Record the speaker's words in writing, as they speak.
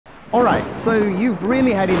Alright, so you've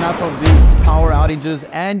really had enough of these power outages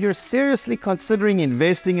and you're seriously considering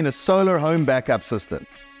investing in a solar home backup system.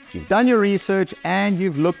 You've done your research and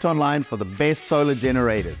you've looked online for the best solar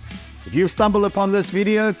generators. If you've stumbled upon this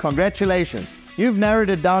video, congratulations! You've narrowed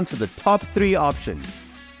it down to the top 3 options.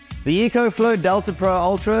 The EcoFlow Delta Pro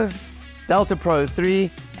Ultra, Delta Pro 3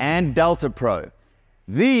 and Delta Pro.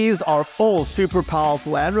 These are all super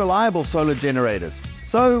powerful and reliable solar generators.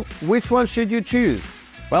 So which one should you choose?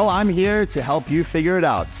 Well, I'm here to help you figure it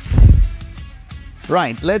out.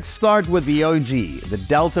 Right, let's start with the OG, the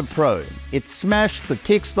Delta Pro. It smashed the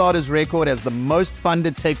Kickstarter's record as the most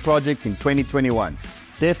funded tech project in 2021.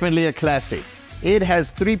 Definitely a classic. It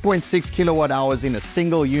has 3.6 kilowatt hours in a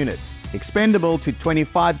single unit, expendable to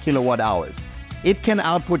 25 kilowatt hours. It can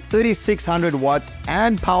output 3600 watts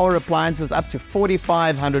and power appliances up to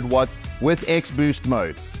 4500 watts with X-Boost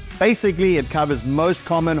mode. Basically, it covers most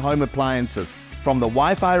common home appliances, from the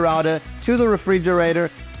Wi-Fi router to the refrigerator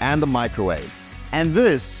and the microwave. And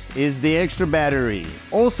this is the extra battery.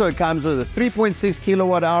 Also comes with a 3.6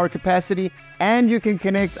 kilowatt hour capacity, and you can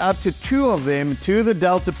connect up to 2 of them to the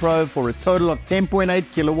Delta Pro for a total of 10.8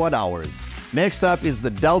 kilowatt hours. Next up is the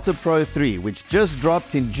Delta Pro 3, which just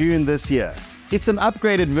dropped in June this year. It's an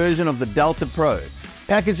upgraded version of the Delta Pro,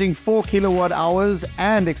 packaging 4 kilowatt hours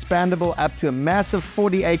and expandable up to a massive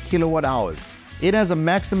 48 kilowatt hours. It has a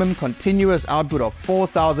maximum continuous output of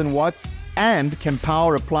 4000 watts and can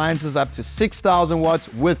power appliances up to 6000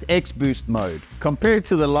 watts with X-Boost mode. Compared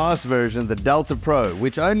to the last version, the Delta Pro,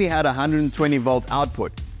 which only had 120 volt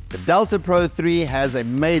output, the Delta Pro 3 has a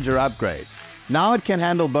major upgrade. Now it can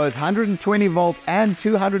handle both 120 volt and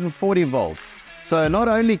 240 volts. So not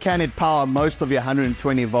only can it power most of your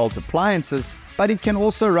 120 volt appliances, but it can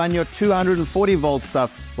also run your 240 volt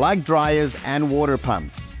stuff like dryers and water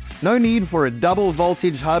pumps. No need for a double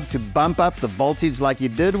voltage hub to bump up the voltage like you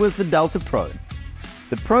did with the Delta Pro.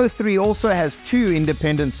 The Pro 3 also has 2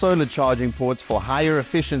 independent solar charging ports for higher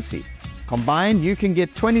efficiency. Combined, you can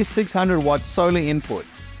get 2600 watt solar input,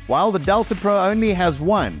 while the Delta Pro only has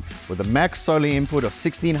 1 with a max solar input of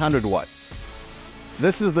 1600 watts.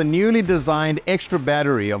 This is the newly designed extra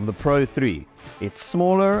battery of the Pro 3. It's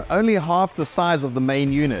smaller, only half the size of the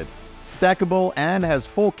main unit, stackable and has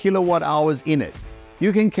 4 kilowatt hours in it.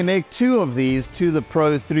 You can connect 2 of these to the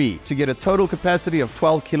Pro 3 to get a total capacity of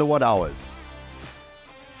 12 kilowatt hours.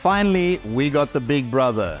 Finally, we got the big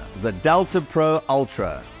brother, the Delta Pro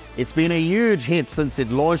Ultra. It's been a huge hit since it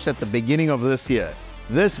launched at the beginning of this year.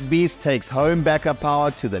 This beast takes home backup power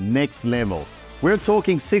to the next level. We're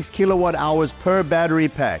talking 6 kilowatt hours per battery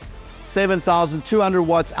pack, 7200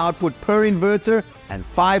 watts output per inverter, and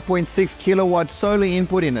 5.6 kilowatt solar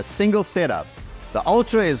input in a single setup. The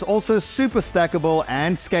Ultra is also super stackable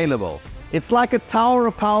and scalable. It's like a tower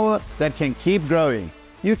of power that can keep growing.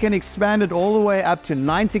 You can expand it all the way up to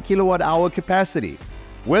 90 kilowatt hour capacity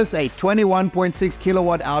with a 21.6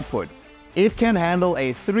 kilowatt output. It can handle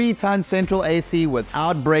a 3-ton central AC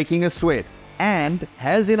without breaking a sweat and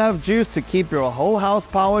has enough juice to keep your whole house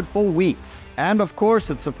powered for weeks. And of course,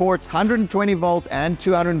 it supports 120 volt and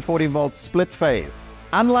 240 volt split phase.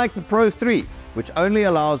 Unlike the Pro 3, which only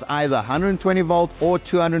allows either 120 volt or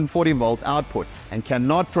 240 volt output and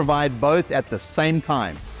cannot provide both at the same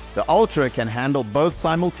time. The Ultra can handle both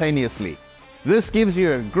simultaneously. This gives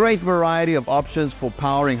you a great variety of options for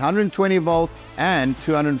powering 120 volt and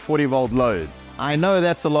 240 volt loads. I know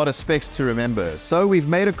that's a lot of specs to remember, so we've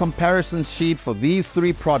made a comparison sheet for these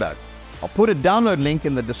 3 products. I'll put a download link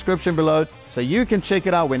in the description below so you can check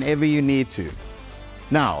it out whenever you need to.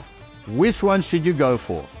 Now, which one should you go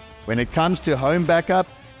for? When it comes to home backup,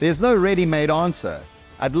 there's no ready-made answer.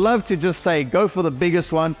 I'd love to just say go for the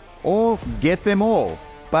biggest one or get them all,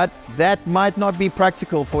 but that might not be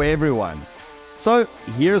practical for everyone. So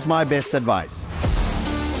here's my best advice.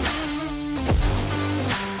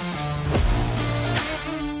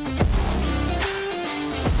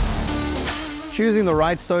 Choosing the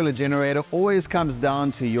right solar generator always comes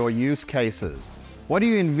down to your use cases. What do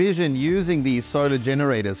you envision using these solar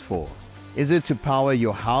generators for? Is it to power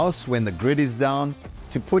your house when the grid is down,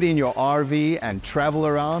 to put in your RV and travel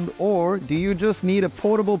around, or do you just need a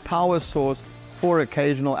portable power source for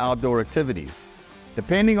occasional outdoor activities?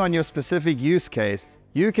 Depending on your specific use case,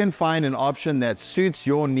 you can find an option that suits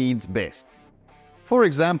your needs best. For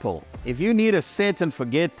example, if you need a set and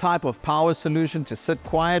forget type of power solution to sit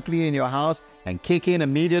quietly in your house and kick in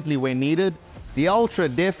immediately when needed, the Ultra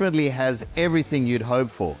definitely has everything you'd hope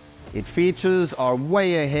for. Its features are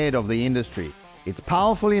way ahead of the industry. It's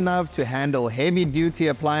powerful enough to handle heavy-duty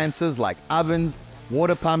appliances like ovens,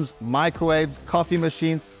 water pumps, microwaves, coffee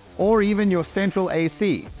machines, or even your central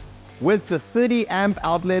AC. With the 30 amp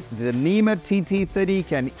outlet, the NEMA TT30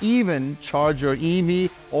 can even charge your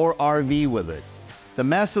EV or RV with it. The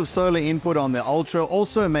massive solar input on the Ultra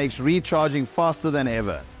also makes recharging faster than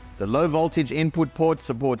ever. The low voltage input port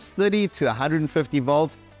supports 30 to 150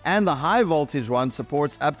 volts, and the high voltage one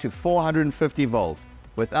supports up to 450 volts.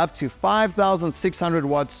 With up to 5,600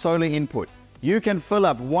 watts solar input, you can fill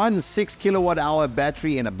up one 6 kilowatt hour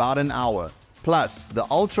battery in about an hour. Plus, the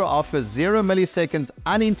Ultra offers 0 milliseconds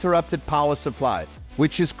uninterrupted power supply,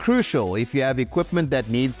 which is crucial if you have equipment that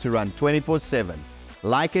needs to run 24/7,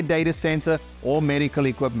 like a data center or medical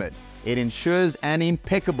equipment. It ensures an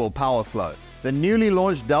impeccable power flow. The newly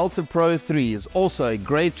launched Delta Pro 3 is also a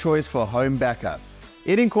great choice for home backup.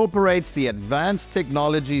 It incorporates the advanced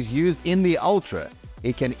technologies used in the Ultra.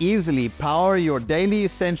 It can easily power your daily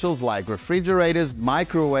essentials like refrigerators,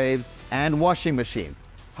 microwaves, and washing machine.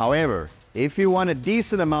 However, if you want a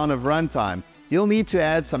decent amount of runtime, you'll need to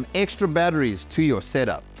add some extra batteries to your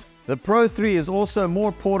setup. The Pro 3 is also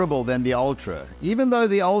more portable than the Ultra. Even though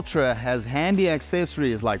the Ultra has handy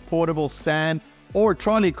accessories like portable stand or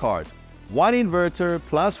trolley cart, one inverter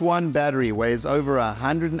plus one battery weighs over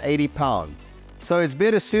 180 pounds. So it's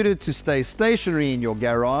better suited to stay stationary in your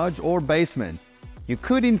garage or basement. You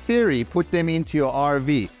could in theory put them into your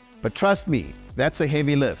RV, but trust me, that's a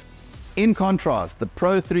heavy lift. In contrast, the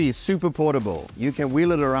Pro 3 is super portable. You can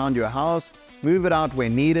wheel it around your house, move it out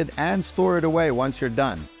when needed, and store it away once you're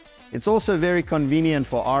done. It's also very convenient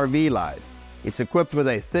for RV life. It's equipped with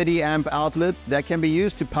a 30 amp outlet that can be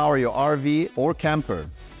used to power your RV or camper.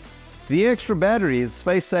 The extra battery is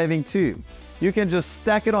space saving too. You can just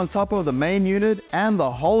stack it on top of the main unit and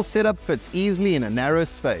the whole setup fits easily in a narrow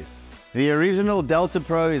space. The original Delta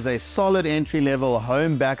Pro is a solid entry-level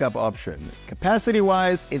home backup option.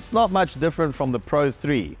 Capacity-wise, it's not much different from the Pro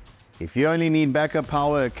 3. If you only need backup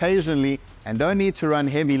power occasionally and don't need to run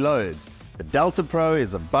heavy loads, the Delta Pro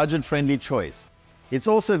is a budget-friendly choice. It's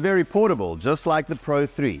also very portable, just like the Pro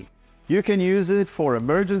 3. You can use it for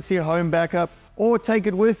emergency home backup or take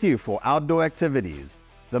it with you for outdoor activities.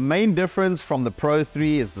 The main difference from the Pro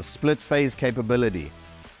 3 is the split-phase capability.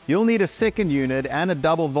 You'll need a second unit and a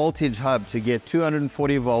double voltage hub to get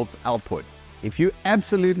 240 volts output. If you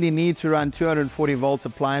absolutely need to run 240 volts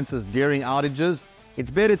appliances during outages, it's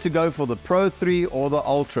better to go for the Pro 3 or the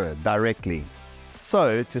Ultra directly.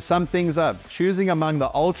 So, to sum things up, choosing among the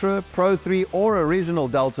Ultra, Pro 3 or original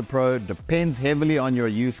Delta Pro depends heavily on your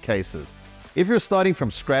use cases. If you're starting from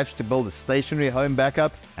scratch to build a stationary home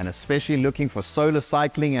backup and especially looking for solar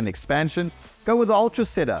cycling and expansion, go with the Ultra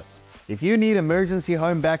setup. If you need emergency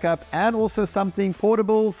home backup and also something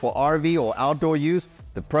portable for RV or outdoor use,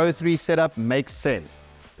 the Pro 3 setup makes sense.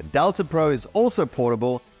 The Delta Pro is also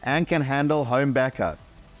portable and can handle home backup.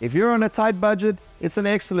 If you're on a tight budget, it's an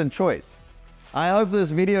excellent choice. I hope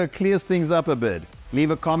this video clears things up a bit.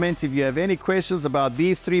 Leave a comment if you have any questions about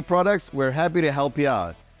these three products. We're happy to help you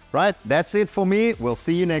out. Right, that's it for me. We'll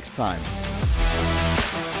see you next time.